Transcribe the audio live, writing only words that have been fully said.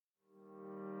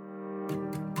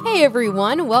Hey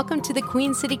everyone, welcome to the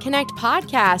Queen City Connect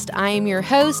podcast. I am your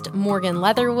host, Morgan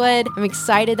Leatherwood. I'm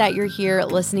excited that you're here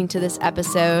listening to this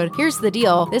episode. Here's the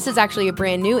deal. This is actually a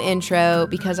brand new intro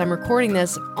because I'm recording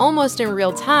this almost in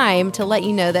real time to let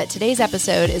you know that today's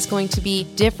episode is going to be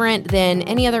different than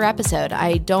any other episode.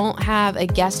 I don't have a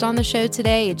guest on the show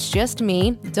today. It's just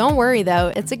me. Don't worry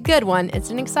though. It's a good one.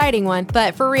 It's an exciting one.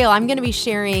 But for real, I'm going to be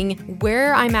sharing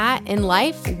where I'm at in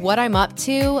life, what I'm up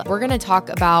to. We're going to talk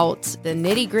about the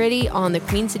nitty-gritty on the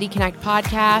Queen City Connect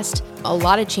podcast. A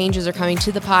lot of changes are coming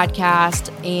to the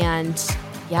podcast and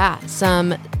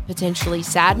some potentially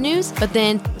sad news, but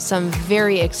then some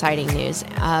very exciting news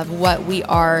of what we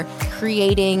are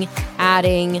creating,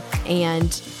 adding,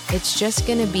 and it's just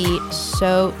going to be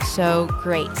so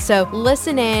great. So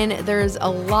listen in. There's a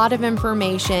lot of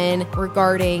information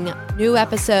regarding new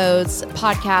episodes,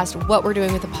 podcast, what we're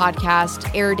doing with the podcast,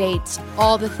 air dates,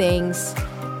 all the things.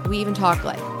 We even talk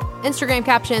like Instagram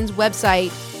captions,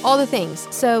 website, all the things.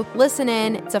 So listen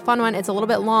in. It's a fun one. It's a little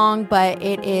bit long, but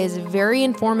it is very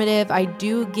informative. I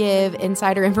do give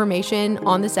insider information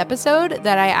on this episode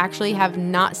that I actually have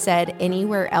not said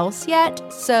anywhere else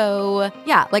yet. So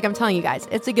yeah, like I'm telling you guys,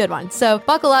 it's a good one. So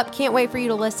buckle up. Can't wait for you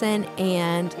to listen.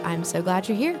 And I'm so glad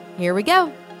you're here. Here we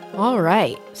go. All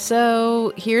right.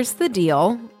 So here's the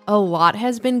deal. A lot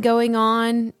has been going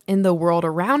on in the world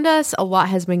around us. A lot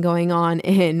has been going on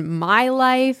in my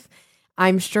life.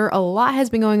 I'm sure a lot has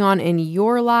been going on in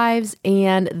your lives,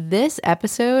 and this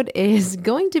episode is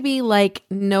going to be like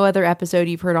no other episode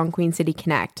you've heard on Queen City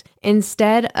Connect.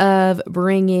 Instead of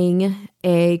bringing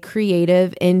a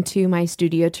creative into my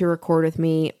studio to record with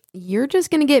me, you're just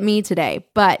going to get me today,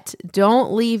 but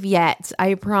don't leave yet.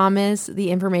 I promise the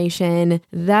information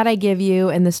that I give you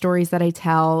and the stories that I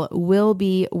tell will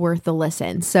be worth the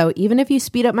listen. So even if you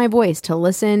speed up my voice to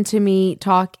listen to me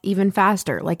talk even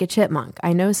faster, like a chipmunk,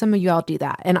 I know some of you all do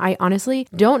that. And I honestly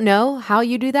don't know how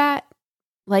you do that.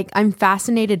 Like, I'm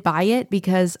fascinated by it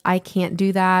because I can't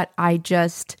do that.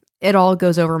 It all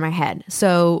goes over my head.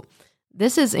 So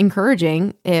this is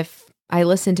encouraging. If I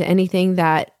listen to anything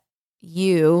that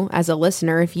you as a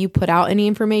listener, if you put out any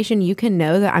information, you can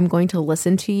know that I'm going to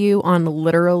listen to you on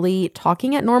literally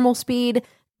talking at normal speed.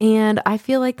 And I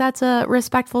feel like that's a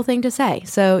respectful thing to say.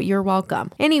 So you're welcome.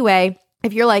 Anyway,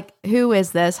 if you're like, who is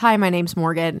this? Hi, my name's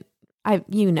Morgan.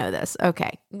 You know this.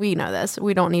 Okay. We know this.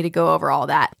 We don't need to go over all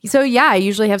that. So yeah, I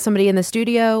usually have somebody in the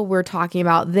studio. We're talking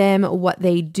about them, what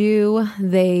they do.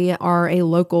 They are a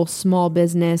local small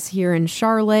business here in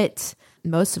Charlotte.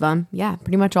 Most of them,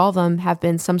 pretty much all of them have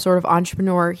been some sort of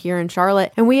entrepreneur here in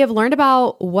Charlotte. And we have learned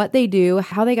about what they do,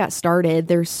 how they got started,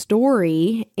 their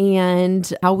story,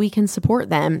 and how we can support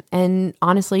them. And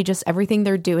honestly, just everything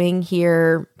they're doing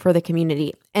here for the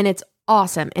community. And it's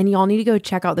awesome. And y'all need to go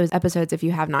check out those episodes if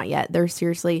you have not yet. They're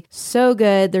seriously so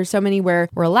good. There's so many where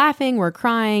we're laughing, we're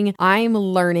crying. I'm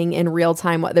learning in real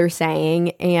time what they're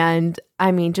saying. And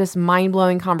I mean, just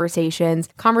mind-blowing conversations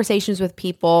with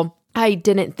people I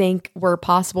didn't think were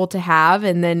possible to have.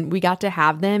 And then we got to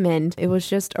have them and it was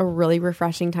just a really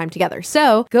refreshing time together.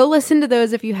 So go listen to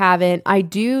those if you haven't. I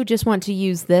do just want to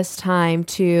use this time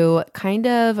to kind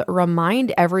of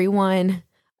remind everyone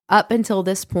up until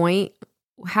this point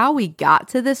how we got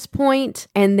to this point,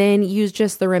 and then use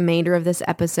just the remainder of this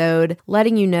episode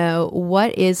letting you know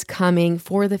what is coming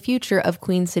for the future of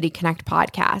Queen City Connect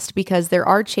podcast, because there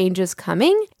are changes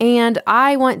coming and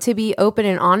I want to be open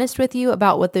and honest with you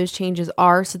about what those changes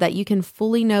are so that you can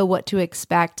fully know what to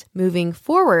expect moving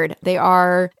forward. They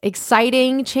are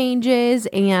exciting changes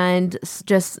and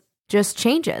just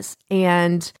changes.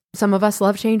 And some of us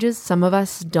love changes. Some of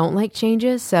us don't like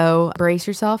changes. So brace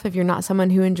yourself if you're not someone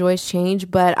who enjoys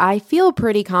change. But I feel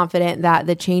pretty confident that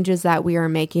the changes that we are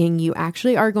making, you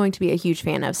actually are going to be a huge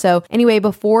fan of. So anyway,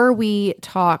 before we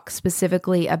talk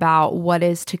specifically about what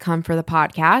is to come for the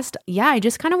podcast, I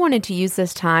just kind of wanted to use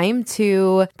this time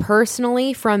to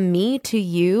personally, from me to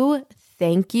you,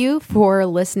 thank you for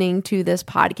listening to this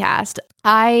podcast.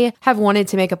 I have wanted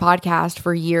to make a podcast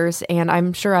for years, and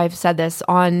I'm sure I've said this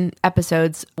on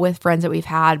episodes with friends that we've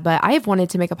had, but I have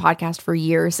wanted to make a podcast for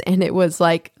years, and it was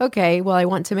like, okay, well, I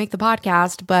want to make the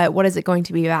podcast, but what is it going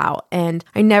to be about? And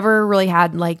I never really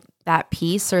had like that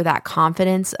peace or that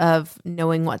confidence of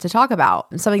knowing what to talk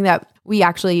about. Something that we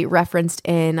actually referenced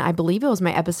in, I believe it was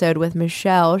my episode with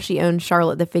Michelle. She owned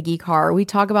Charlotte the Figgy car. We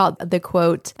talk about the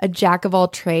quote, "A jack of all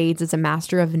trades is a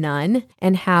master of none,"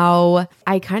 and how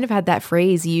I kind of had that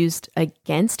phrase used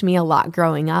against me a lot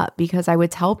growing up because I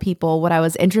would tell people what I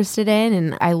was interested in,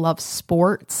 and I love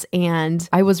sports, and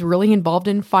I was really involved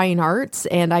in fine arts,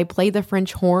 and I played the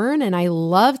French horn, and I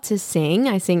love to sing.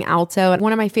 I sing alto, and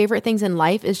one of my favorite things in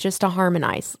life is just to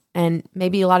harmonize. And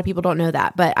maybe a lot of people don't know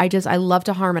that, but I love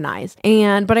to harmonize.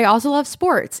 But I also love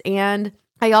sports, and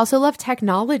I also love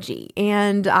technology,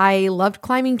 and I loved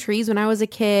climbing trees when I was a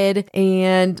kid.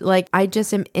 And I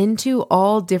just am into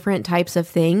all different types of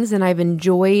things, and I've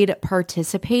enjoyed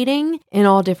participating in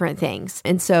all different things.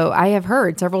 And so I have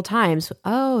heard several times,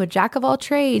 oh, a jack of all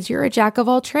trades, you're a jack of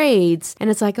all trades. And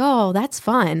it's like, oh, that's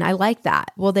fun. I like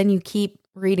that. Well, then you keep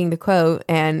reading the quote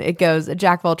and it goes, a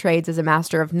jack of all trades is a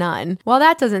master of none. Well,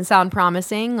 that doesn't sound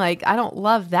promising. I don't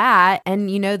love that. And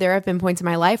there have been points in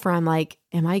my life where I'm like,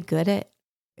 am I good at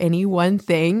any one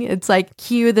thing? It's like,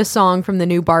 cue the song from the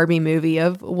new Barbie movie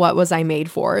of What Was I Made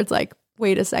For? It's like,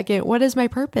 wait a second, what is my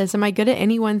purpose? Am I good at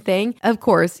any one thing? Of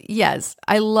course, yes,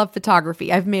 I love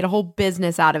photography. I've made a whole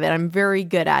business out of it. I'm very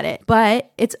good at it.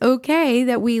 But it's okay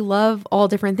that we love all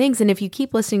different things. And if you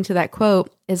keep listening to that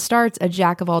quote, it starts, a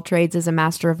jack of all trades is a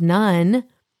master of none,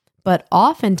 but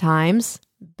oftentimes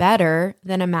better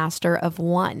than a master of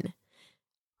one.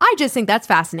 I just think that's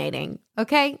fascinating.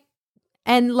 Okay.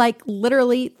 And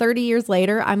literally 30 years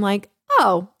later, I'm like,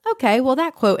 oh, okay, well,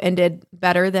 that quote ended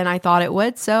better than I thought it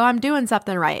would. So I'm doing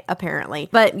something right, apparently.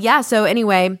 But yeah, so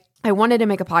anyway, I wanted to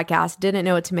make a podcast, didn't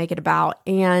know what to make it about.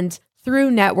 And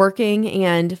through networking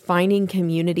and finding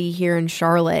community here in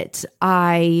Charlotte,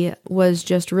 I was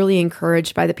just really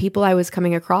encouraged by the people I was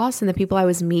coming across and the people I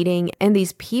was meeting, and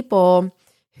these people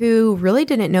who really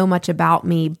didn't know much about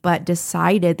me, but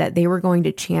decided that they were going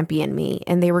to champion me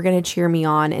and they were going to cheer me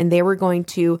on and they were going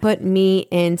to put me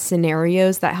in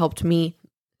scenarios that helped me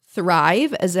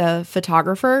thrive as a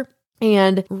photographer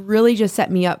and really just set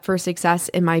me up for success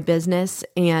in my business.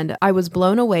 And I was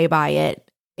blown away by it,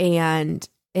 and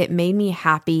it made me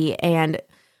happy. And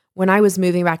when I was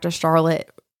moving back to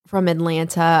Charlotte from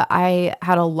Atlanta, I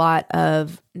had a lot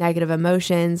of negative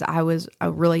emotions. I was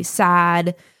really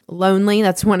sad, lonely.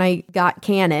 That's when I got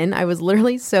Canon. I was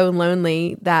literally so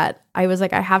lonely that I was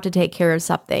like, I have to take care of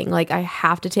something. I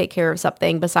have to take care of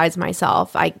something besides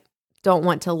myself. I don't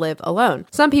want to live alone.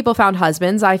 Some people found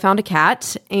husbands. I found a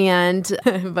cat,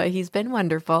 but he's been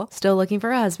wonderful. Still looking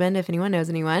for a husband if anyone knows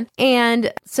anyone.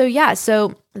 And so, yeah,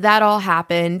 so that all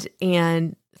happened.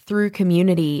 And through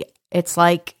community, it's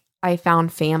like I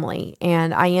found family,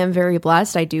 and I am very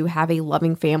blessed. I do have a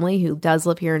loving family who does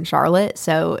live here in Charlotte.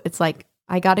 So it's like,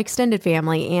 I got extended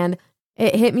family, and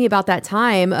it hit me about that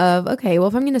time of, okay, well,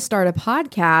 if I'm going to start a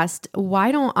podcast,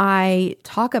 why don't I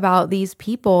talk about these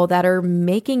people that are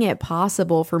making it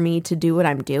possible for me to do what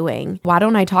I'm doing? Why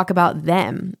don't I talk about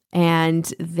them and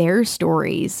their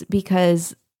stories?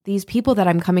 Because these people that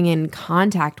I'm coming in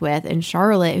contact with in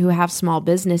Charlotte who have small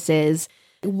businesses,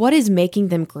 what is making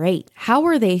them great? How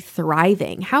are they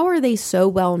thriving? How are they so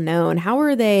well known? How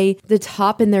are they the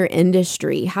top in their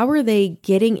industry? How are they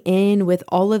getting in with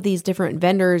all of these different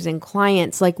vendors and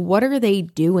clients? What are they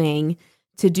doing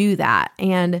to do that?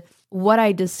 And what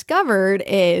I discovered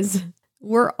is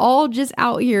we're all just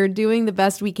out here doing the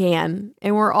best we can.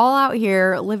 And we're all out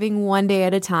here living one day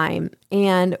at a time.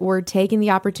 And we're taking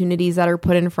the opportunities that are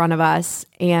put in front of us.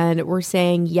 And we're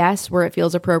saying yes where it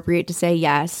feels appropriate to say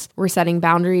yes. We're setting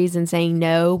boundaries and saying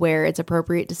no where it's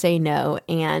appropriate to say no.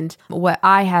 And what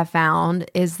I have found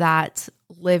is that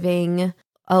living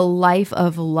a life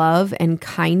of love and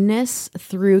kindness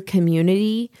through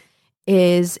community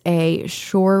is a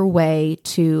sure way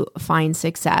to find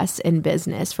success in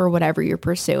business for whatever you're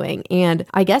pursuing. And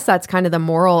I guess that's kind of the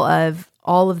moral of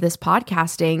all of this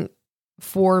podcasting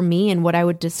for me and what I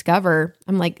would discover.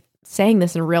 I'm saying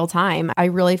this in real time. I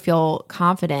really feel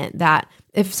confident that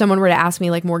if someone were to ask me,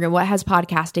 Morgan, what has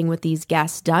podcasting with these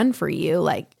guests done for you?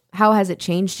 How has it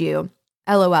changed you?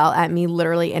 LOL at me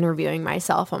literally interviewing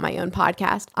myself on my own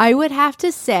podcast. I would have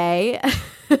to say,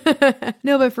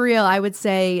 no, but for real, I would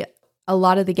say a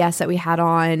lot of the guests that we had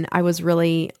on, I was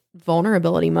really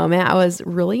vulnerability moment. I was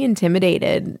really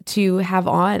intimidated to have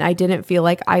on. I didn't feel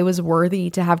like I was worthy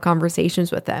to have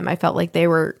conversations with them. I felt like they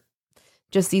were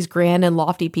just these grand and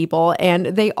lofty people. And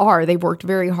they are. They've worked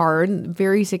very hard,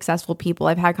 very successful people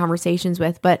I've had conversations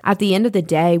with. But at the end of the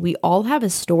day, we all have a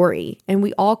story and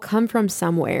we all come from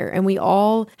somewhere, and we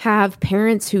all have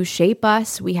parents who shape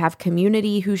us. We have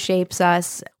community who shapes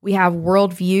us. We have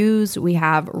worldviews. We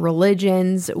have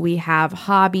religions. We have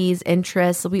hobbies,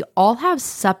 interests. We all have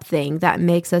something that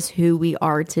makes us who we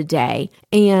are today.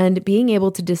 And being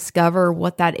able to discover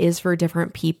what that is for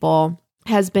different people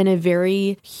has been a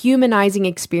very humanizing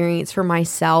experience for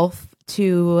myself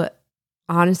to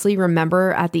honestly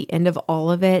remember at the end of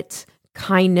all of it,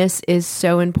 kindness is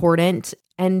so important,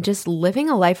 and just living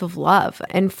a life of love.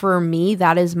 And for me,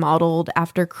 that is modeled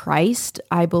after Christ.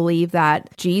 I believe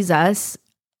that Jesus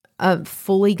a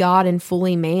fully God and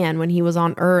fully man when he was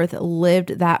on earth,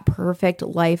 lived that perfect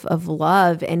life of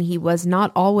love. And he was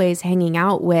not always hanging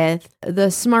out with the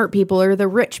smart people or the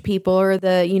rich people or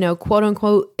the, quote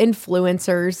unquote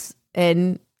influencers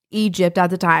in Egypt at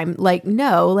the time.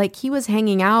 No, he was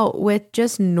hanging out with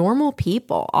just normal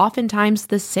people, oftentimes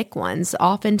the sick ones,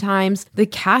 oftentimes the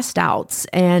cast outs,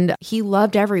 and he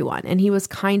loved everyone and he was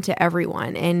kind to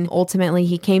everyone. And ultimately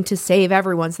he came to save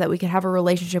everyone so that we could have a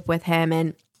relationship with him.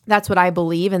 And that's what I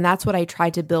believe. And that's what I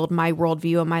tried to build my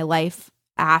worldview of my life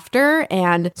after.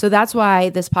 And so that's why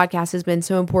this podcast has been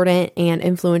so important and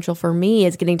influential for me,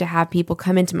 is getting to have people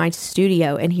come into my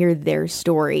studio and hear their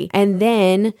story and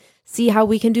then see how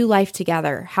we can do life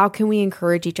together. How can we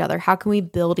encourage each other? How can we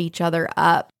build each other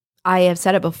up? I have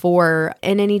said it before,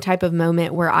 in any type of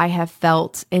moment where I have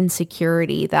felt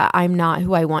insecurity that I'm not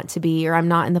who I want to be, or I'm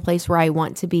not in the place where I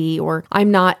want to be, or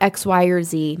I'm not X, Y, or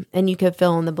Z, and you could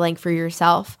fill in the blank for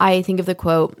yourself. I think of the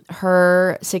quote,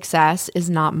 "Her success is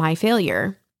not my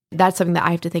failure." That's something that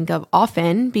I have to think of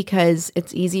often because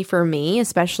it's easy for me,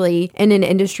 especially in an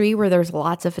industry where there's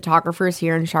lots of photographers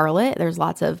here in Charlotte. There's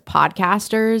lots of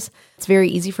podcasters. It's very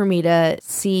easy for me to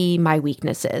see my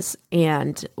weaknesses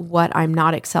and what I'm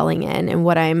not excelling in and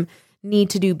what I need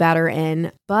to do better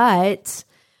in. But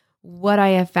what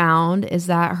I have found is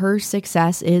that her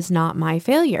success is not my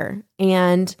failure.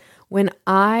 And when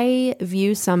I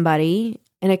view somebody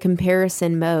in a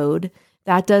comparison mode,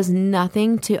 that does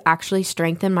nothing to actually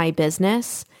strengthen my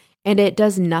business, and it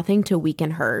does nothing to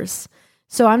weaken hers.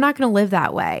 So I'm not going to live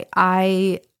that way.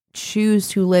 I choose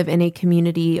to live in a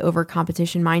community over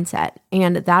competition mindset,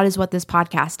 and that is what this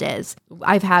podcast is.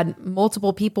 I've had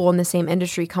multiple people in the same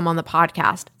industry come on the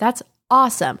podcast. That's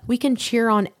awesome. We can cheer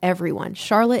on everyone.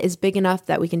 Charlotte is big enough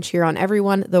that we can cheer on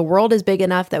everyone. The world is big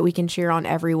enough that we can cheer on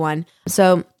everyone.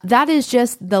 So that is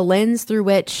just the lens through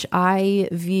which I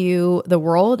view the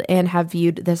world and have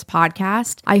viewed this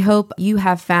podcast. I hope you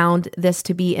have found this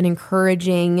to be an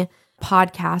encouraging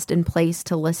podcast and place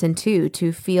to listen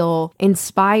to feel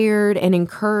inspired and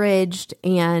encouraged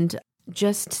and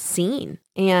just seen.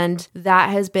 And that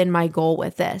has been my goal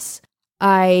with this.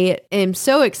 I am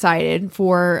so excited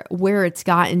for where it's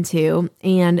gotten to,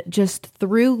 and just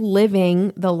through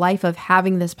living the life of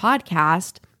having this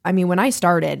podcast. I mean, when I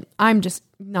started, I'm just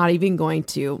not even going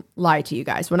to lie to you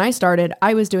guys. When I started,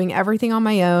 I was doing everything on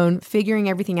my own, figuring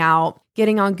everything out,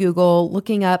 getting on Google,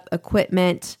 looking up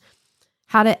equipment,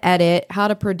 how to edit, how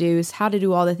to produce, how to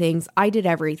do all the things. I did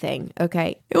everything.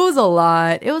 Okay. It was a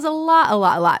lot. It was a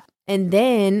lot. And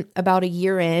then about a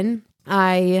year in,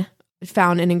 I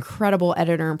found an incredible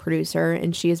editor and producer,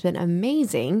 and she has been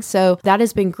amazing. So that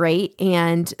has been great.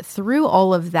 And through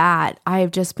all of that, I've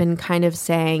just been kind of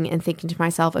saying and thinking to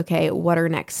myself, okay, what are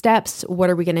next steps? What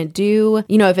are we going to do?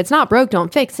 If it's not broke,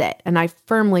 don't fix it. And I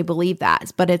firmly believe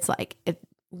that. But it's like,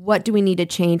 what do we need to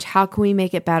change? How can we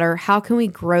make it better? How can we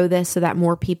grow this so that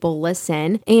more people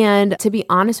listen? And to be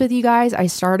honest with you guys, I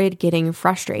started getting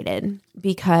frustrated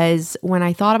because when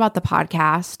I thought about the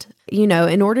podcast,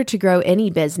 in order to grow any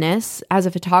business as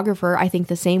a photographer, I think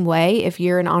the same way. If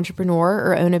you're an entrepreneur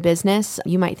or own a business,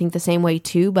 you might think the same way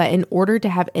too. But in order to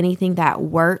have anything that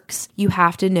works, you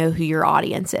have to know who your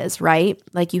audience is, right?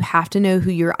 You have to know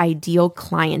who your ideal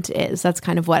client is. That's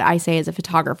kind of what I say as a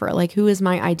photographer. Who is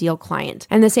my ideal client?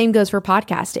 And the same goes for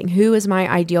podcasting. Who is my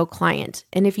ideal client?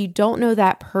 And if you don't know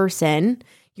that person,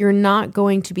 you're not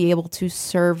going to be able to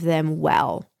serve them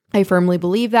well. I firmly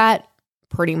believe that.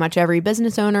 Pretty much every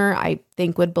business owner, I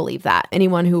think, would believe that.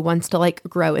 Anyone who wants to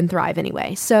grow and thrive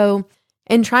anyway. So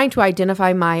in trying to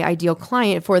identify my ideal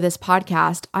client for this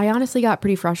podcast, I honestly got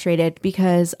pretty frustrated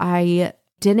because I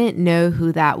didn't know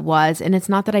who that was. And it's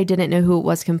not that I didn't know who it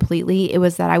was completely. It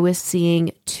was that I was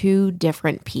seeing two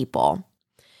different people.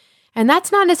 And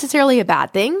that's not necessarily a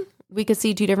bad thing. We could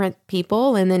see two different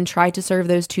people and then try to serve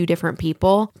those two different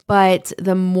people. But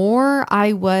the more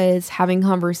I was having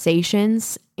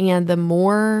conversations and the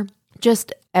more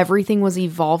just everything was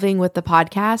evolving with the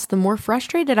podcast, the more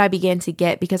frustrated I began to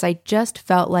get because I just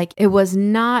felt like it was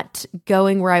not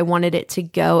going where I wanted it to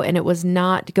go, and it was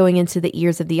not going into the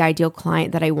ears of the ideal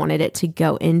client that I wanted it to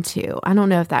go into. I don't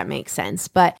know if that makes sense,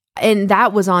 and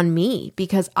that was on me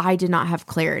because I did not have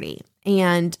clarity.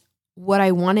 And what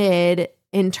I wanted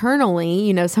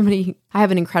internally, I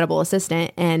have an incredible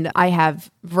assistant, and I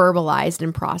have verbalized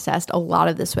and processed a lot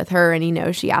of this with her.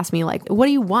 And, she asked me what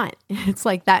do you want? It's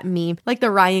like that meme, like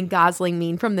the Ryan Gosling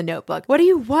meme from The Notebook. What do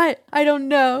you want? I don't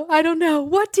know.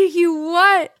 What do you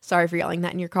want? Sorry for yelling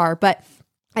that in your car. But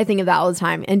I think of that all the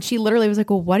time. And she literally was like,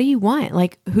 well, what do you want?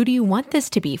 Like, who do you want this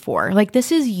to be for? Like,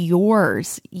 this is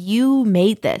yours. You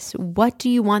made this. What do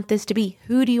you want this to be?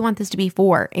 Who do you want this to be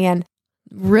for? And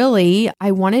really,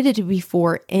 I wanted it to be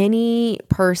for any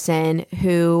person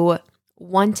who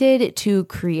wanted to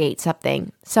create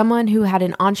something, someone who had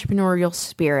an entrepreneurial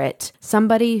spirit,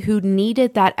 somebody who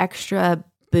needed that extra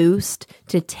boost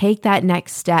to take that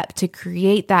next step to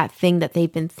create that thing that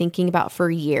they've been thinking about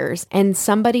for years, and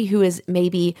somebody who is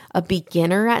maybe a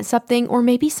beginner at something, or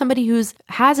maybe somebody who's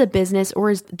has a business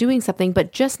or is doing something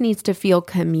but just needs to feel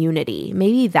community.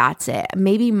 Maybe that's it.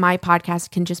 Maybe my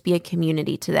podcast can just be a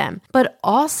community to them. But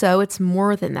also, it's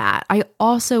more than that. I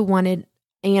also wanted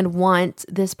and want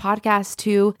this podcast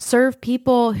to serve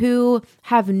people who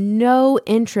have no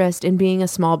interest in being a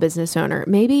small business owner.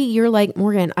 Maybe you're like,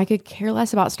 Morgan, I could care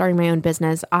less about starting my own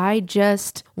business. I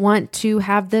just want to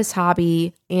have this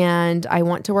hobby and I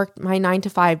want to work my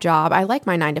 9-to-5 job. I like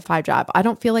my 9-to-5 job. I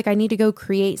don't feel like I need to go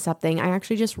create something. I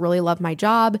actually just really love my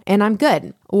job and I'm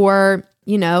good. Or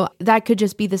that could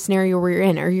just be the scenario where you're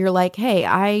in, or you're like, hey,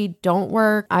 I don't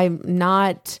work. I'm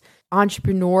not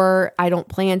entrepreneur. I don't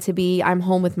plan to be. I'm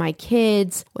home with my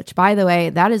kids, which by the way,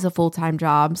 that is a full-time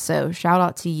job. So shout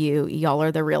out to you. Y'all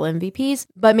are the real MVPs.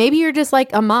 But maybe you're just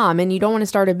like a mom and you don't want to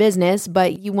start a business,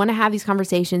 but you want to have these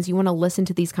conversations. You want to listen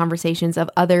to these conversations of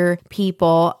other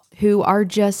people who are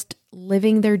just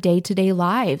living their day-to-day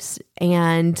lives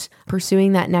and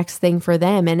pursuing that next thing for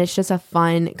them. And it's just a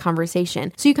fun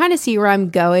conversation. So you kind of see where I'm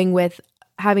going with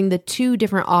having the two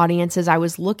different audiences I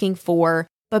was looking for.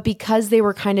 But because they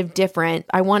were kind of different,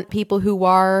 I want people who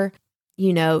are,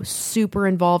 super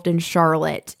involved in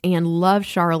Charlotte and love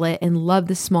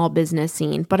the small business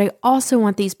scene. But I also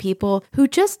want these people who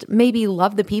just maybe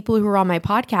love the people who are on my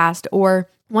podcast or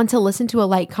want to listen to a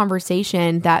light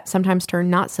conversation that sometimes turn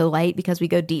not so light because we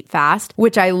go deep fast,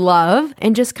 which I love,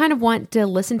 and just kind of want to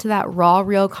listen to that raw,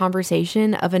 real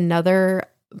conversation of another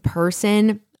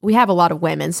person. We have a lot of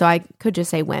women, so I could just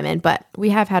say women, but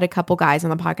we have had a couple guys on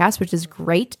the podcast, which is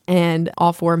great, and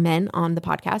all 4 men on the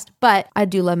podcast, but I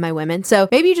do love my women. So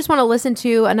maybe you just want to listen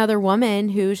to another woman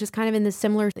who's just kind of in the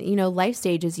similar, life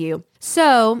stage as you.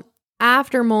 So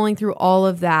after mulling through all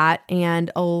of that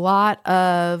and a lot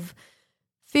of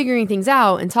figuring things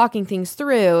out and talking things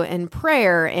through and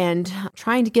prayer and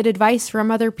trying to get advice from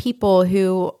other people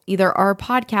who either are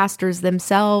podcasters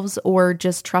themselves or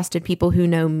just trusted people who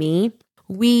know me,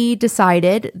 we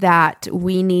decided that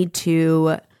we need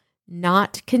to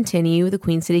not continue the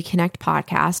Queen City Connect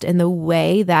podcast in the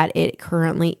way that it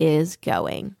currently is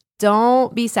going.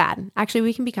 Don't be sad. Actually,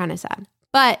 we can be kind of sad.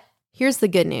 But here's the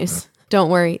good news. Don't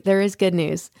worry, there is good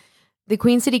news. The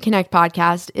Queen City Connect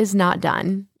podcast is not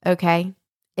done, okay?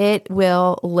 It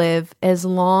will live as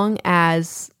long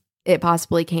as it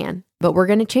possibly can. But we're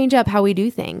going to change up how we do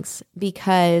things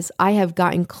because I have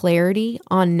gotten clarity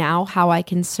on now how I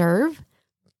can serve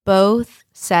both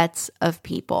sets of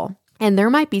people. And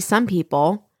there might be some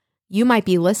people, you might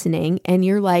be listening and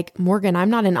you're like, Morgan,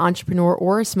 I'm not an entrepreneur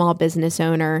or a small business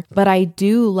owner, but I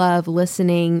do love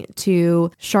listening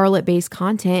to Charlotte-based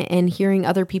content and hearing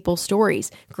other people's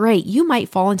stories. Great. You might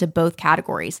fall into both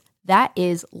categories. That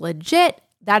is legit.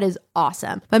 That is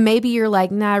awesome. But maybe you're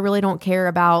like, nah, I really don't care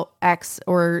about X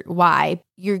or Y.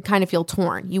 You kind of feel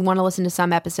torn. You want to listen to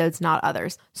some episodes, not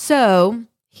others. So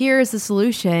here's the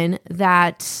solution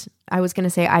that I was going to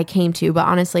say I came to, but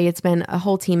honestly, it's been a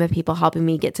whole team of people helping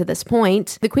me get to this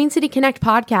point. The Queen City Connect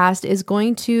podcast is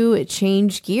going to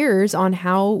change gears on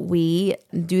how we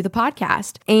do the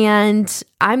podcast. And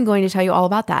I'm going to tell you all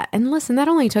about that. And listen, that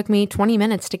only took me 20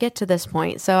 minutes to get to this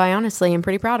point. So I honestly am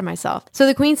pretty proud of myself. So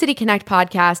the Queen City Connect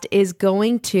podcast is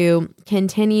going to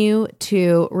continue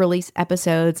to release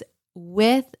episodes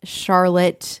with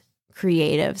Charlotte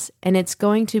creatives, and it's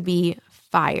going to be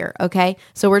fire. Okay.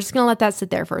 So we're just going to let that sit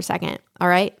there for a second. All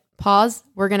right. Pause.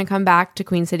 We're going to come back to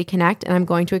Queen City Connect and I'm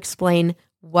going to explain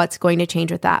what's going to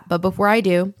change with that. But before I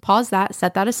do, pause that,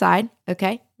 set that aside.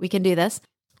 Okay. We can do this.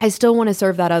 I still want to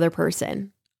serve that other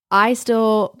person. I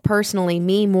still personally,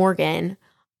 me, Morgan,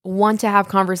 want to have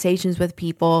conversations with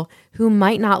people who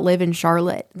might not live in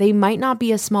Charlotte. They might not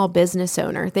be a small business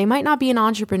owner. They might not be an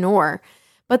entrepreneur,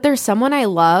 but there's someone I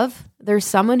love. There's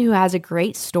someone who has a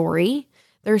great story.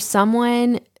 There's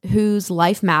someone whose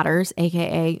life matters,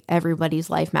 aka everybody's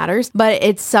life matters, but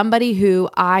it's somebody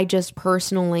who I just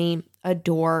personally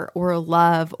adore or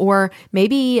love, or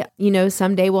maybe,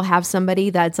 someday we'll have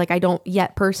somebody that's like, I don't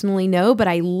yet personally know, but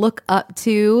I look up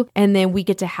to, and then we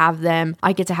get to have them,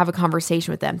 I get to have a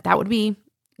conversation with them. That would be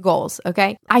goals,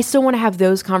 okay? I still want to have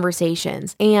those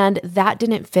conversations. And that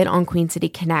didn't fit on Queen City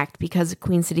Connect because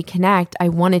Queen City Connect, I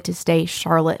wanted to stay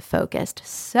Charlotte focused.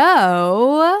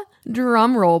 So,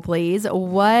 drum roll please.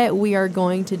 What we are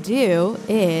going to do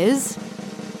is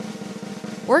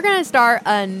we're going to start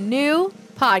a new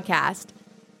podcast.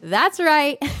 That's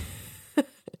right.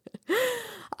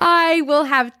 I will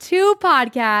have 2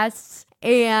 podcasts.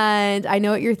 And I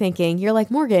know what you're thinking. You're like,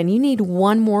 Morgan, you need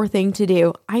one more thing to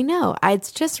do. I know.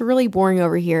 It's just really boring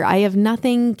over here. I have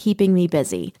nothing keeping me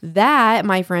busy. That,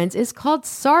 my friends, is called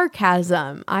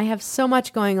sarcasm. I have so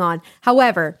much going on.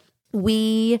 However,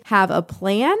 we have a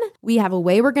plan. We have a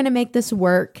way we're going to make this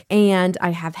work. And I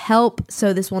have help.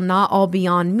 So this will not all be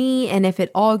on me. And if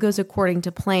it all goes according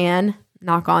to plan,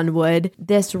 knock on wood,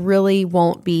 this really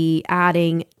won't be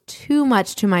adding too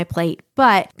much to my plate,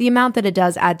 but the amount that it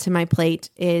does add to my plate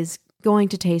is going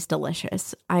to taste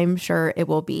delicious. I'm sure it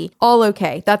will be all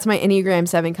okay. That's my Enneagram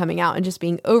 7 coming out and just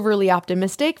being overly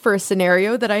optimistic for a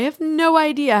scenario that I have no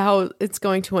idea how it's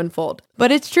going to unfold. But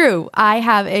it's true. I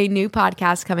have a new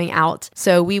podcast coming out.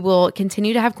 So we will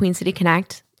continue to have Queen City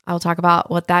Connect. I'll talk about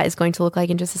what that is going to look like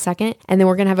in just a second. And then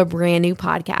we're going to have a brand new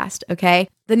podcast. Okay.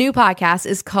 The new podcast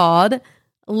is called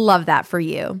Love That For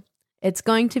You. It's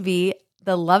going to be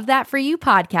the Love That For You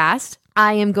podcast.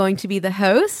 I am going to be the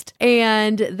host,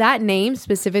 and that name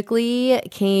specifically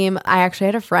I actually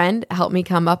had a friend help me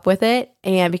come up with it.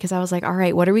 And because I was like, all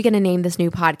right, what are we going to name this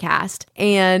new podcast?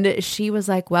 And she was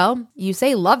like, well, you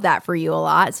say love that for you a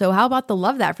lot. So how about the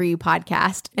Love That For You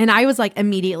podcast? And I was like,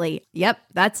 immediately, yep,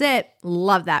 that's it.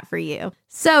 Love that for you.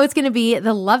 So it's going to be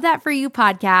the Love That For You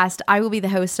podcast. I will be the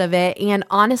host of it. And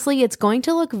honestly, it's going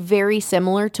to look very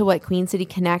similar to what Queen City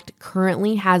Connect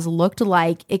currently has looked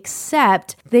like,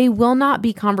 except they will not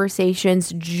be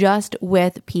conversations just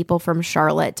with people from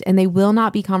Charlotte, and they will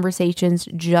not be conversations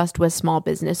just with small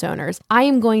business owners. I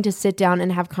am going to sit down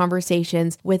and have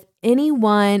conversations with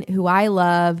anyone who I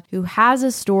love, who has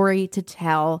a story to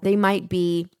tell. They might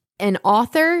be an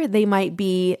author, they might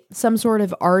be some sort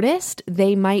of artist,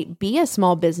 they might be a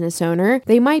small business owner,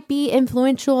 they might be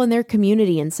influential in their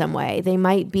community in some way, they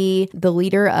might be the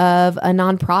leader of a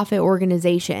nonprofit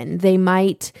organization, they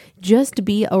might just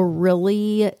be a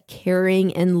really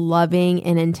caring and loving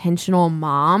and intentional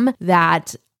mom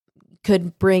that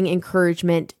could bring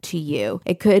encouragement to you.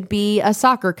 It could be a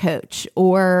soccer coach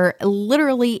or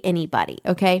literally anybody,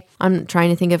 okay? I'm trying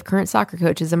to think of current soccer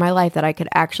coaches in my life that I could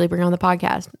actually bring on the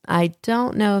podcast. I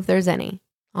don't know if there's any.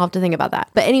 I'll have to think about that.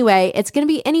 But anyway, it's going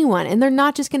to be anyone, and they're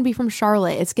not just going to be from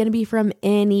Charlotte. It's going to be from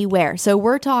anywhere. So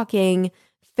we're talking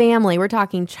family, we're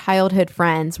talking childhood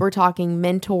friends, we're talking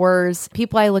mentors,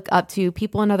 people I look up to,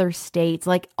 people in other states,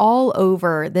 like all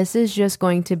over. This is just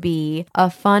going to be a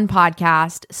fun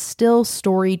podcast, still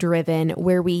story driven,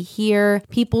 where we hear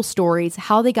people's stories,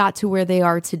 how they got to where they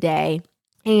are today,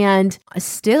 and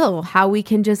still how we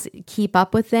can just keep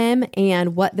up with them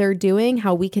and what they're doing,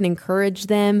 how we can encourage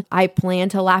them. I plan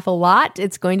to laugh a lot.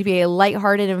 It's going to be a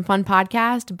lighthearted and fun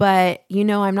podcast, but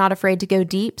I'm not afraid to go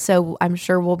deep. So I'm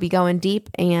sure we'll be going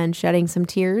deep and shedding some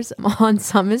tears on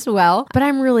some as well. But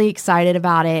I'm really excited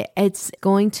about it. It's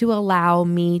going to allow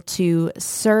me to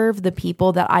serve the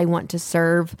people that I want to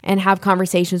serve and have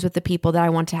conversations with the people that I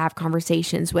want to have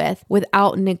conversations with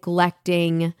without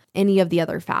neglecting any of the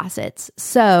other facets.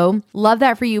 So, Love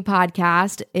That For You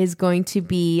podcast is going to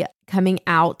be coming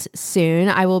out soon.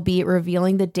 I will be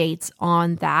revealing the dates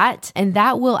on that, and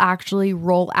that will actually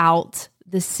roll out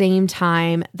the same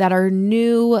time that our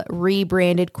new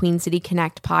rebranded Queen City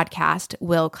Connect podcast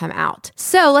will come out.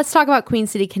 So, let's talk about Queen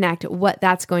City Connect, what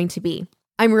that's going to be.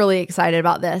 I'm really excited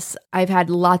about this. I've had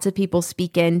lots of people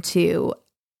speak into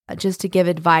just to give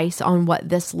advice on what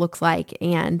this looks like.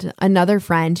 And another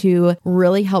friend who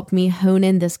really helped me hone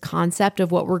in this concept of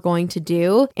what we're going to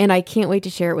do. And I can't wait to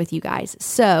share it with you guys.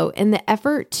 So in the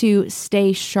effort to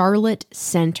stay Charlotte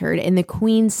centered in the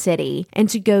Queen City and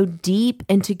to go deep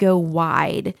and to go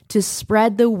wide, to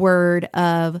spread the word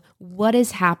of what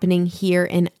is happening here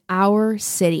in our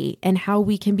city and how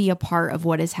we can be a part of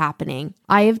what is happening,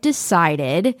 I have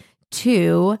decided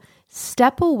to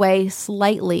step away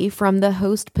slightly from the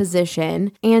host position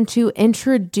and to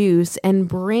introduce and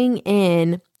bring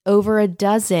in over a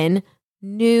dozen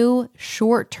new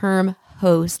short-term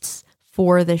hosts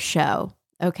for the show.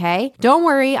 Okay? Don't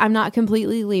worry, I'm not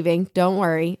completely leaving. Don't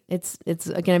worry. It's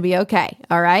going to be okay.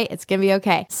 All right? It's going to be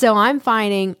okay. So I'm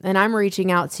finding and I'm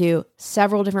reaching out to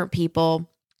several different people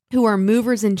who are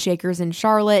movers and shakers in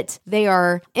Charlotte. They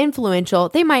are influential.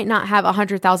 They might not have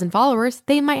 100,000 followers.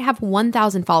 They might have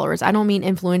 1,000 followers. I don't mean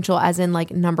influential as in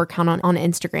like number count on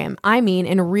Instagram. I mean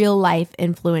in real life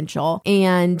influential.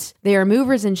 And they are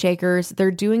movers and shakers.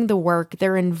 They're doing the work.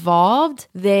 They're involved.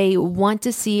 They want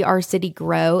to see our city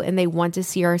grow and they want to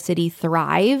see our city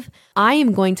thrive. I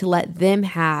am going to let them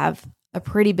have a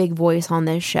pretty big voice on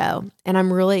this show, and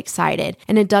I'm really excited.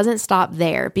 And it doesn't stop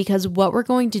there, because what we're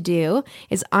going to do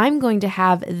is I'm going to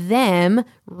have them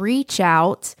reach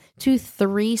out to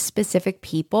 3 specific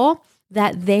people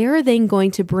that they're then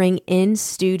going to bring in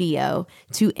studio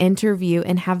to interview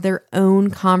and have their own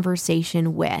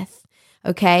conversation with.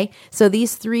 Okay, so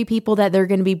these 3 people that they're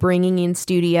going to be bringing in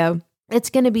studio, it's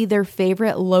going to be their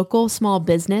favorite local small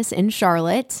business in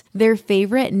Charlotte, their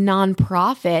favorite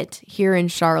nonprofit here in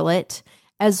Charlotte,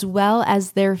 as well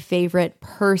as their favorite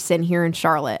person here in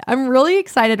Charlotte. I'm really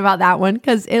excited about that one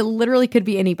because it literally could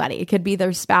be anybody. It could be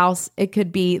their spouse. It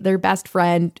could be their best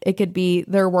friend. It could be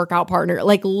their workout partner,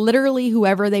 like literally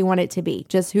whoever they want it to be.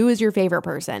 Just who is your favorite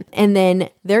person? And then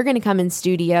they're going to come in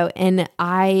studio and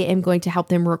I am going to help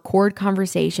them record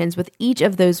conversations with each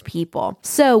of those people.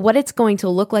 So what it's going to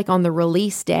look like on the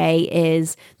release day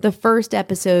is the first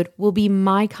episode will be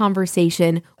my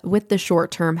conversation with the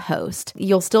short-term host.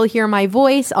 You'll still hear my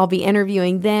voice. I'll be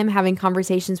interviewing them, having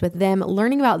conversations with them,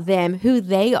 learning about them, who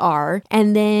they are,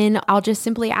 and then I'll just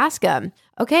simply ask them,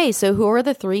 okay, so who are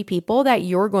the 3 people that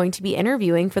you're going to be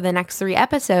interviewing for the next 3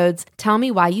 episodes? Tell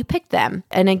me why you picked them.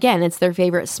 And again, it's their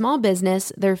favorite small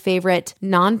business, their favorite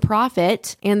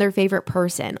nonprofit, and their favorite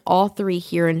person, all 3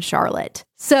 here in Charlotte.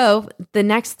 So the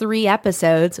next 3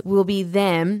 episodes will be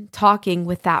them talking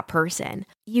with that person.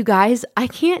 You guys, I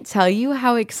can't tell you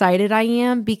how excited I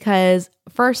am because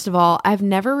first of all, I've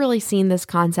never really seen this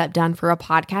concept done for a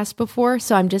podcast before.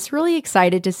 So I'm just really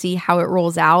excited to see how it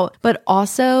rolls out, but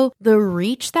also the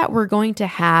reach that we're going to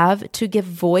have to give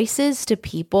voices to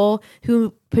people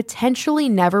who potentially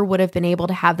never would have been able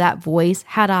to have that voice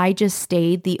had I just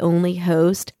stayed the only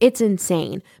host. It's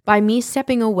insane. By me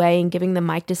stepping away and giving the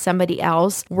mic to somebody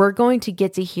else, we're going to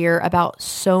get to hear about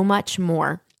so much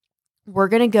more. We're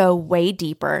going to go way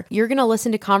deeper. You're going to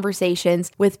listen to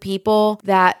conversations with people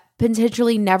that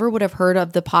potentially never would have heard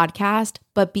of the podcast,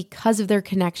 but because of their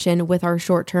connection with our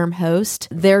short-term host,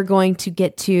 they're going to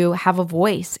get to have a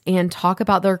voice and talk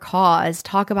about their cause,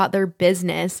 talk about their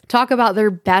business, talk about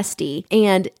their bestie.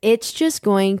 And it's just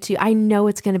going to, I know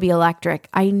it's going to be electric.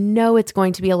 I know it's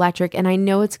going to be electric, and I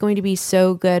know it's going to be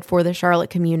so good for the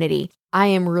Charlotte community. I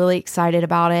am really excited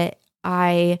about it.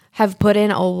 I have put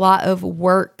in a lot of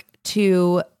work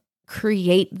to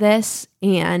create this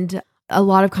and a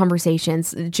lot of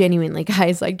conversations, genuinely,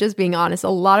 guys, like just being honest, a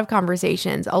lot of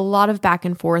conversations, a lot of back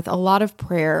and forth, a lot of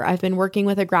prayer. I've been working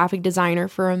with a graphic designer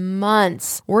for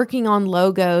months, working on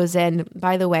logos. And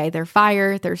by the way, they're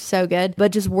fire. They're so good,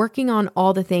 but just working on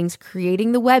all the things,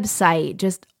 creating the website,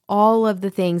 just all of the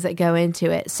things that go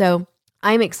into it. So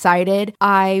I'm excited.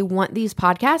 I want these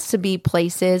podcasts to be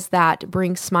places that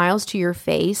bring smiles to your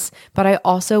face, but I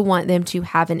also want them to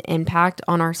have an impact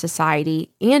on our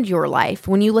society and your life.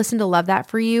 When you listen to Love That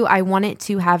For You, I want it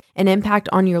to have an impact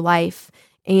on your life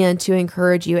and to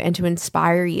encourage you and to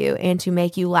inspire you and to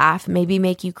make you laugh, maybe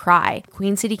make you cry.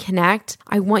 Queen City Connect,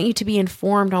 I want you to be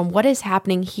informed on what is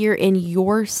happening here in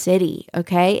your city,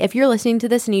 okay? If you're listening to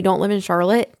this and you don't live in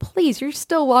Charlotte, please, you're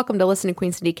still welcome to listen to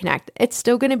Queen City Connect. It's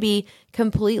still going to be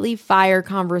completely fire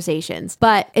conversations,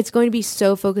 but it's going to be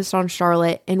so focused on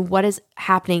Charlotte and what is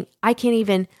happening. I can't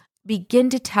even begin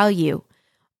to tell you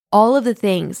all of the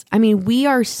things. I mean, we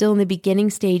are still in the beginning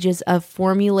stages of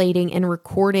formulating and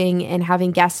recording and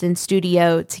having guests in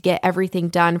studio to get everything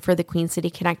done for the Queen City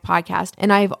Connect podcast.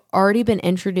 And I've already been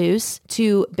introduced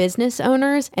to business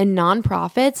owners and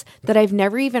nonprofits that I've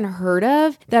never even heard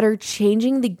of that are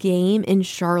changing the game in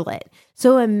Charlotte.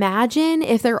 So imagine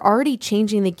if they're already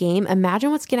changing the game,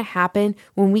 imagine what's going to happen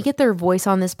when we get their voice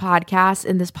on this podcast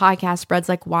and this podcast spreads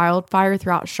like wildfire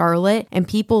throughout Charlotte and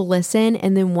people listen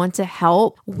and then want to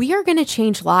help. We are going to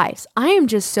change lives. I am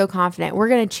just so confident we're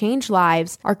going to change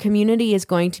lives. Our community is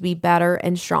going to be better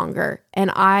and stronger. And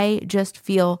I just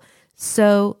feel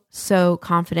so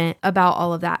confident about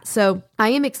all of that. So I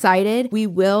am excited. We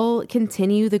will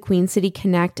continue the Queen City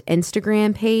Connect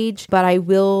Instagram page, but I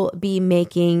will be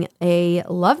making a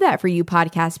Love That For You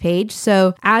podcast page.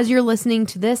 So as you're listening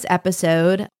to this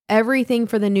episode, everything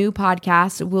for the new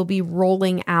podcast will be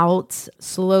rolling out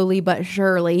slowly but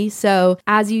surely. So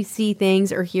as you see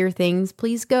things or hear things,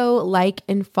 please go like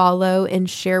and follow and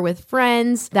share with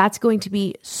friends. That's going to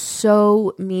be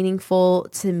so meaningful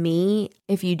to me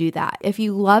if you do that. If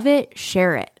you love it,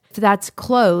 share it. If that's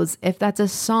clothes, if that's a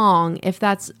song, if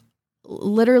that's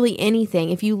literally anything.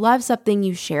 If you love something,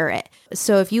 you share it.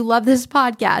 So if you love this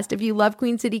podcast, if you love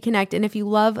Queen City Connect, and if you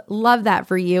love that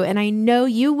for you, and I know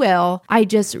you will, I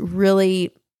just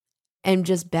really am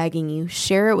just begging you,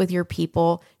 share it with your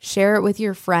people, share it with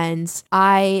your friends.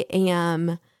 I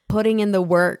am putting in the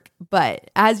work,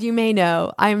 but as you may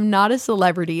know, I'm not a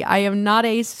celebrity. I am not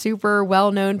a super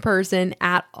well-known person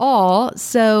at all.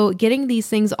 So getting these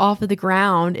things off of the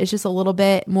ground is just a little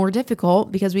bit more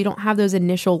difficult because we don't have those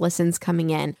initial listens coming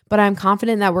in. But I'm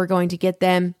confident that we're going to get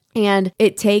them. And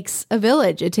it takes a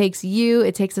village. It takes you.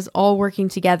 It takes us all working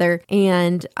together.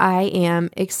 And I am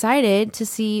excited to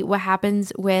see what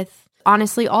happens with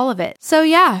honestly all of it. So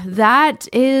yeah, that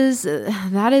is the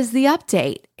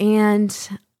update. And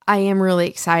I am really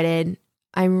excited.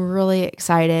 I'm really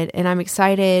excited. And I'm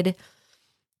excited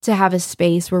to have a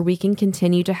space where we can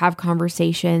continue to have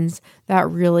conversations that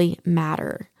really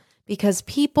matter, because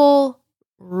people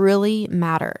really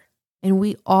matter. And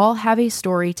we all have a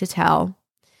story to tell.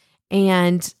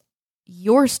 And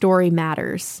your story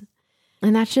matters.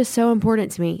 And that's just so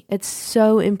important to me. It's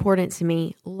so important to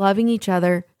me. Loving each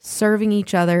other, serving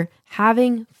each other,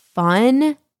 having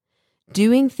fun,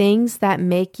 doing things that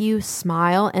make you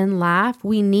smile and laugh.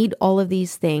 We need all of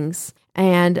these things.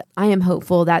 And I am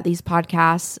hopeful that these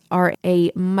podcasts are a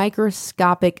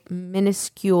microscopic,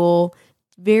 minuscule,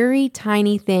 very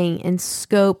tiny thing in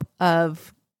scope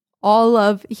of all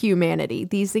of humanity.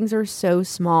 These things are so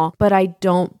small, but I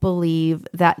don't believe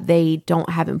that they don't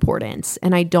have importance.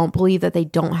 And I don't believe that they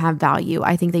don't have value.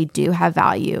 I think they do have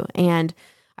value. And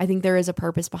I think there is a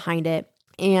purpose behind it.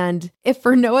 And if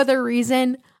for no other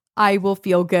reason, I will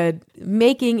feel good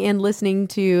making and listening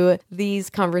to these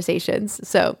conversations.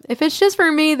 So if it's just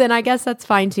for me, then I guess that's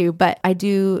fine too. But I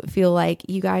do feel like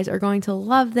you guys are going to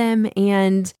love them.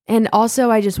 And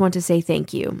also I just want to say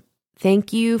thank you.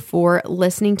 Thank you for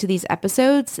listening to these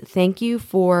episodes. Thank you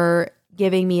for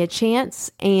giving me a chance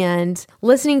and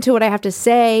listening to what I have to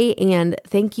say. And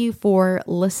thank you for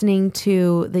listening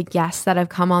to the guests that have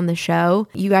come on the show.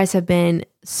 You guys have been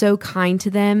so kind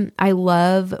to them. I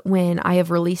love when I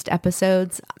have released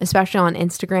episodes, especially on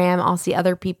Instagram. I'll see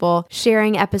other people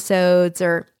sharing episodes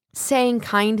or saying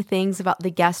kind things about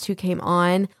the guest who came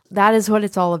on. That is what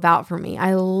it's all about for me.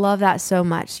 I love that so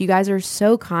much. You guys are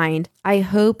so kind. I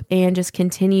hope and just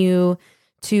continue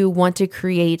to want to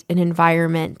create an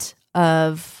environment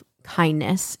of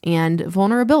kindness and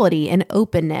vulnerability and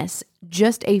openness,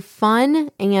 just a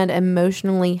fun and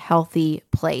emotionally healthy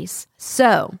place.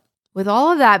 So with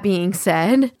all of that being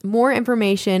said, more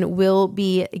information will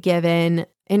be given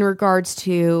in regards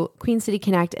to Queen City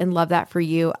Connect and Love That For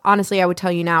You. Honestly, I would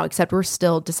tell you now, except we're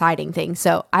still deciding things.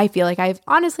 So I feel like I've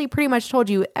honestly pretty much told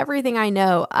you everything I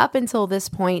know up until this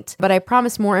point, but I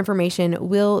promise more information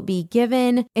will be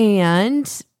given. And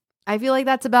I feel like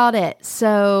that's about it.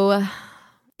 So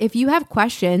if you have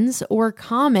questions or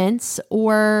comments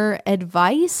or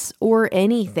advice or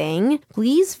anything,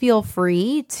 please feel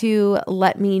free to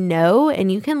let me know.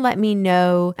 And you can let me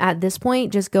know at this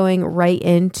point, just going right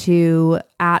into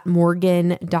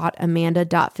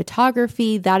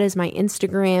 @morgan.amanda.photography. That is my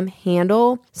Instagram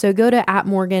handle. So go to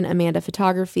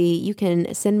 @morgan.amanda.photography. You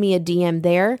can send me a DM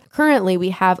there. Currently,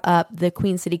 we have up the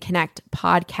Queen City Connect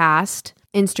podcast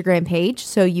Instagram page,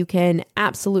 so you can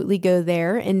absolutely go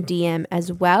there and DM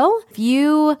as well. If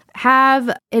you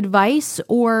have advice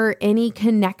or any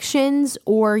connections,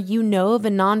 or you know of a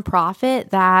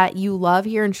nonprofit that you love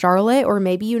here in Charlotte, or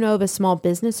maybe you know of a small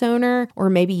business owner, or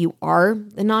maybe you are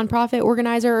the nonprofit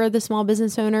organizer or the small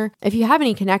business owner, if you have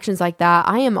any connections like that,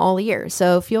 I am all ears.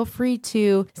 So feel free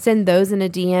to send those in a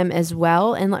DM as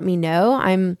well and let me know.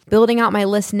 I'm building out my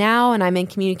list now, and I'm in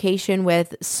communication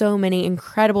with so many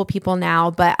incredible people now,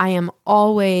 but I am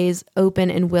always open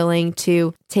and willing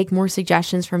to take more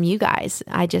suggestions from you guys.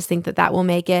 I just think that that will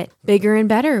make it bigger and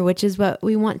better, which is what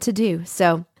we want to do.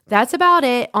 So that's about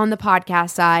it on the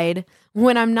podcast side.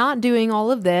 When I'm not doing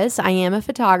all of this, I am a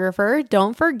photographer.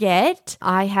 Don't forget,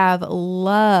 I have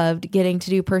loved getting to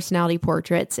do personality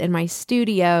portraits in my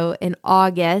studio in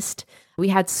August. We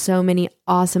had so many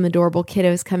awesome, adorable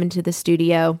kiddos come into the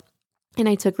studio, and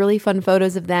I took really fun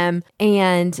photos of them,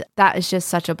 and that is just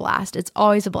such a blast. It's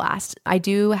always a blast. I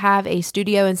do have a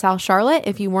studio in South Charlotte,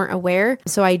 if you weren't aware.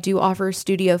 So I do offer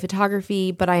studio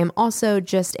photography, but I am also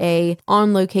just a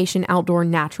on-location outdoor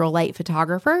natural light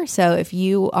photographer. So if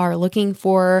you are looking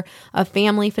for a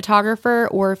family photographer,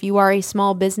 or if you are a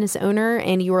small business owner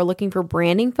and you are looking for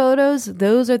branding photos,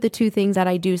 those are the two things that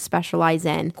I do specialize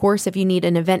in. Of course, if you need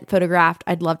an event photographed,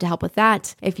 I'd love to help with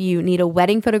that. If you need a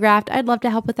wedding photographed, I'd love to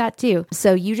help with that too. you.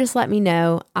 So you just let me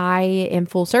know. I am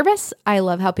full service. I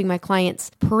love helping my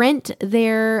clients print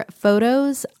their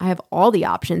photos. I have all the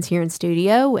options here in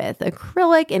studio with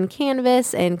acrylic and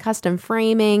canvas and custom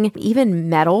framing, even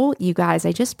metal. You guys,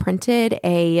 I just printed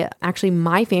actually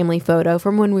my family photo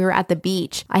from when we were at the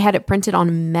beach. I had it printed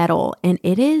on metal and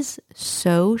it is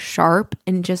so sharp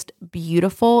and just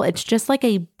beautiful. It's just like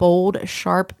a bold,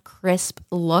 sharp, crisp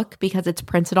look because it's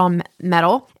printed on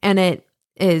metal and it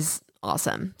is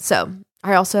awesome. So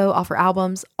I also offer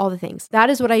albums, all the things. That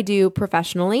is what I do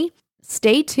professionally.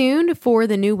 Stay tuned for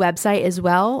the new website as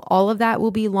well. All of that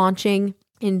will be launching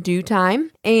in due time.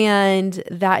 And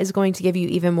that is going to give you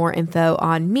even more info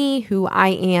on me, who I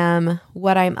am,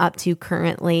 what I'm up to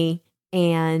currently,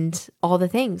 and all the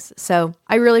things. So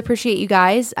I really appreciate you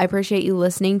guys. I appreciate you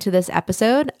listening to this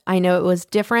episode. I know it was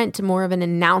different, more of an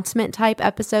announcement type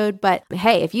episode, but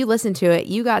hey, if you listen to it,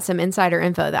 you got some insider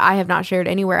info that I have not shared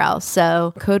anywhere else.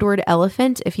 So code word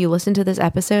elephant. If you listen to this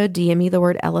episode, DM me the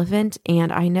word elephant,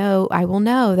 and I will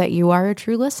know that you are a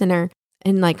true listener.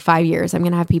 In like 5 years, I'm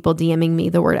going to have people DMing me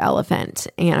the word elephant.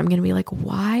 And I'm going to be like,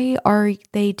 why are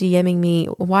they DMing me?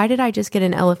 Why did I just get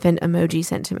an elephant emoji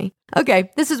sent to me?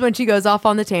 Okay, this is when she goes off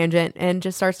on the tangent and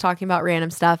just starts talking about random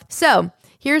stuff. So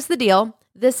here's the deal.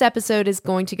 This episode is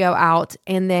going to go out,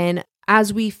 and then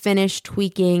as we finish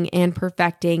tweaking and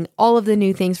perfecting all of the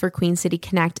new things for Queen City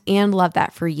Connect and Love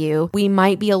That For You, we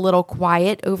might be a little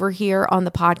quiet over here on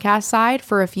the podcast side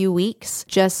for a few weeks,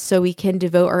 just so we can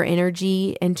devote our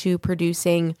energy into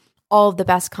producing all of the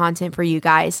best content for you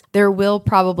guys. There will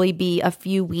probably be a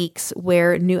few weeks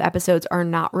where new episodes are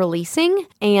not releasing,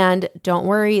 and don't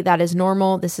worry, that is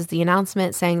normal. This is the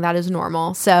announcement saying that is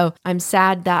normal. So I'm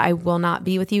sad that I will not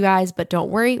be with you guys, but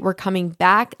don't worry, we're coming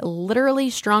back literally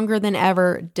stronger than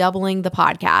ever, doubling the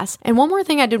podcast. And one more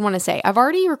thing I did want to say, I've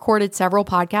already recorded several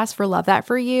podcasts for Love That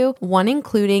For You, one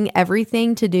including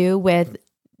everything to do with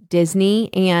Disney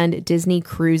and Disney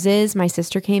cruises. My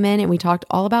sister came in and we talked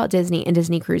all about Disney and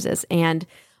Disney cruises and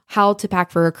how to pack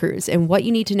for a cruise and what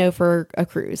you need to know for a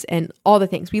cruise and all the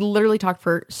things. We literally talked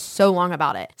for so long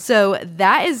about it. So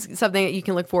that is something that you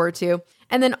can look forward to.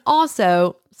 And then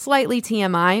also slightly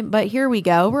TMI, but here we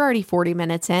go. We're already 40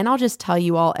 minutes in. I'll just tell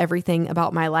you all everything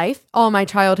about my life, all my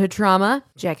childhood trauma.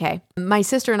 JK. My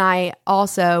sister and I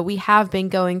also, we have been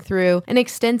going through an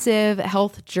extensive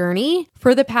health journey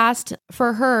for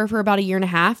her for about a year and a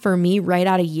half, for me right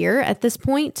at a year at this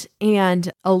point.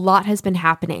 And a lot has been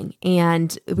happening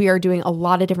and we are doing a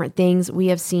lot of different things. We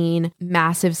have seen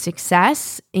massive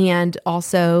success, and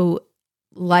also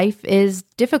life is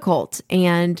difficult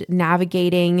and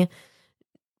navigating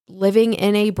living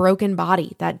in a broken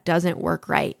body that doesn't work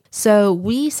right. So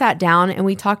we sat down and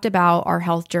we talked about our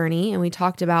health journey, and we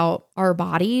talked about our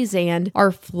bodies and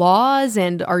our flaws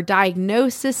and our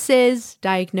diagnoses.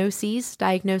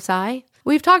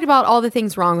 We've talked about all the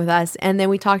things wrong with us, and then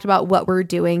we talked about what we're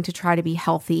doing to try to be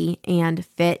healthy and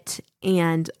fit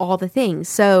and all the things.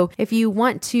 So if you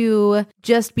want to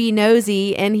just be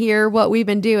nosy and hear what we've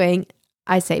been doing,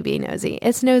 I say be nosy.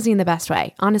 It's nosy in the best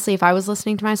way. Honestly, if I was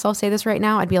listening to myself say this right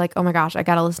now, I'd be like, oh my gosh, I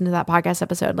got to listen to that podcast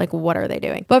episode. Like, what are they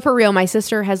doing? But for real, my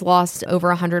sister has lost over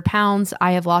 100 pounds.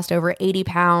 I have lost over 80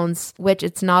 pounds, which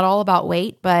it's not all about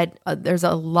weight, but there's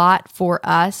a lot for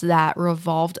us that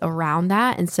revolved around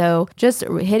that. And so just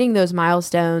hitting those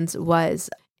milestones was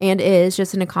and is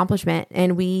just an accomplishment,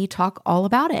 and we talk all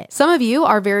about it. Some of you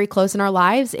are very close in our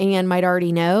lives and might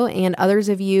already know, and others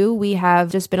of you, we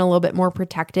have just been a little bit more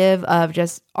protective of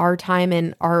just our time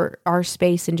and our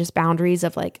space and just boundaries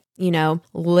of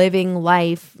living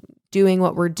life, doing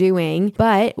what we're doing.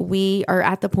 But we are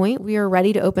at the point we are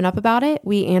ready to open up about it.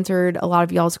 We answered a lot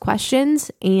of y'all's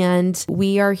questions, and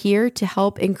we are here to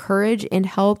help encourage and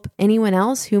help anyone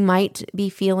else who might be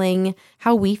feeling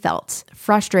how we felt,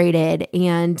 frustrated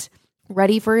and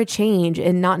ready for a change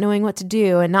and not knowing what to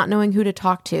do and not knowing who to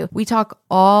talk to. We talk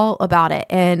all about it.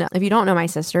 And if you don't know my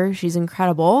sister, she's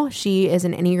incredible. She is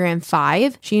an Enneagram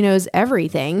 5. She knows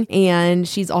everything. And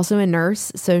she's also a nurse.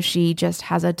 So she just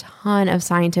has a ton of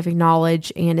scientific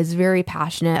knowledge and is very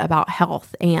passionate about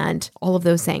health and all of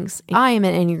those things. I am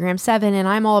an Enneagram 7 and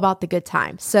I'm all about the good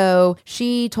time. So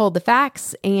she told the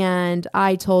facts and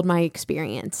I told my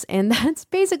experience. And that's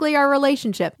basically our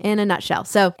relationship in a nutshell.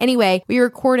 So anyway, we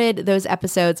recorded those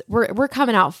episodes. We're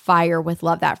coming out fire with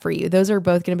Love That For You. Those are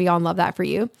both going to be on Love That For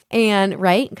You. And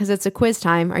right, because it's a quiz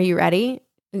time. Are you ready?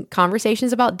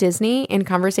 Conversations about Disney and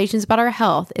conversations about our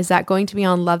health. Is that going to be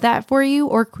on Love That For You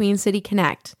or Queen City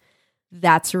Connect?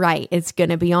 That's right. It's going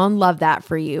to be on Love That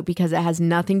For You because it has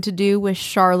nothing to do with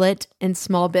Charlotte and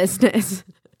small business.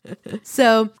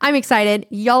 So I'm excited.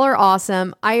 Y'all are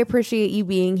awesome. I appreciate you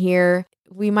being here.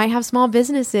 we might have small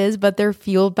businesses, but they're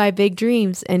fueled by big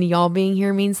dreams, and y'all being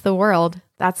here means the world.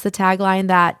 That's the tagline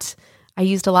that I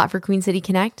used a lot for Queen City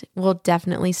Connect. We'll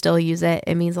definitely still use it.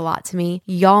 It means a lot to me.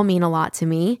 Y'all mean a lot to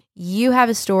me. You have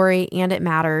a story and it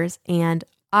matters. And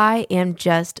I am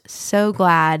just so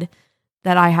glad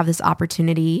that I have this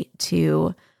opportunity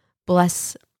to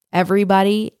bless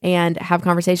everybody and have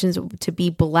conversations, to be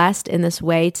blessed in this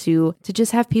way, to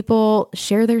just have people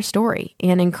share their story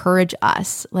and encourage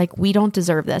us. Like, we don't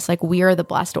deserve this. Like, we are the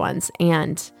blessed ones.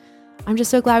 And I'm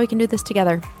just so glad we can do this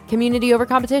together. Community over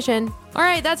competition. All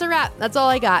right, that's a wrap. That's all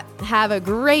I got. Have a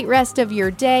great rest of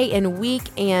your day and week,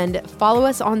 and follow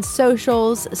us on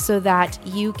socials so that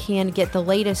you can get the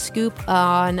latest scoop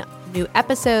on new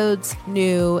episodes,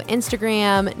 new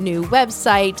Instagram, new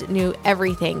website, new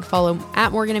everything. Follow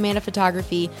at Morgan Amanda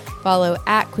Photography. Follow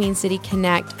at Queen City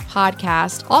Connect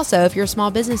Podcast. Also, if you're a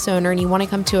small business owner and you want to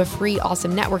come to a free,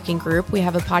 awesome networking group, we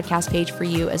have a podcast page for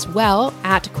you as well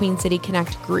at Queen City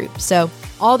Connect Group. So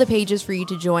all the pages for you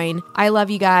to join. I love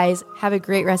you guys. Have a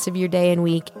great rest of your day and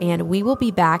week, and we will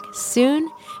be back soon,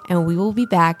 and we will be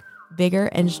back bigger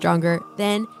and stronger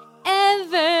than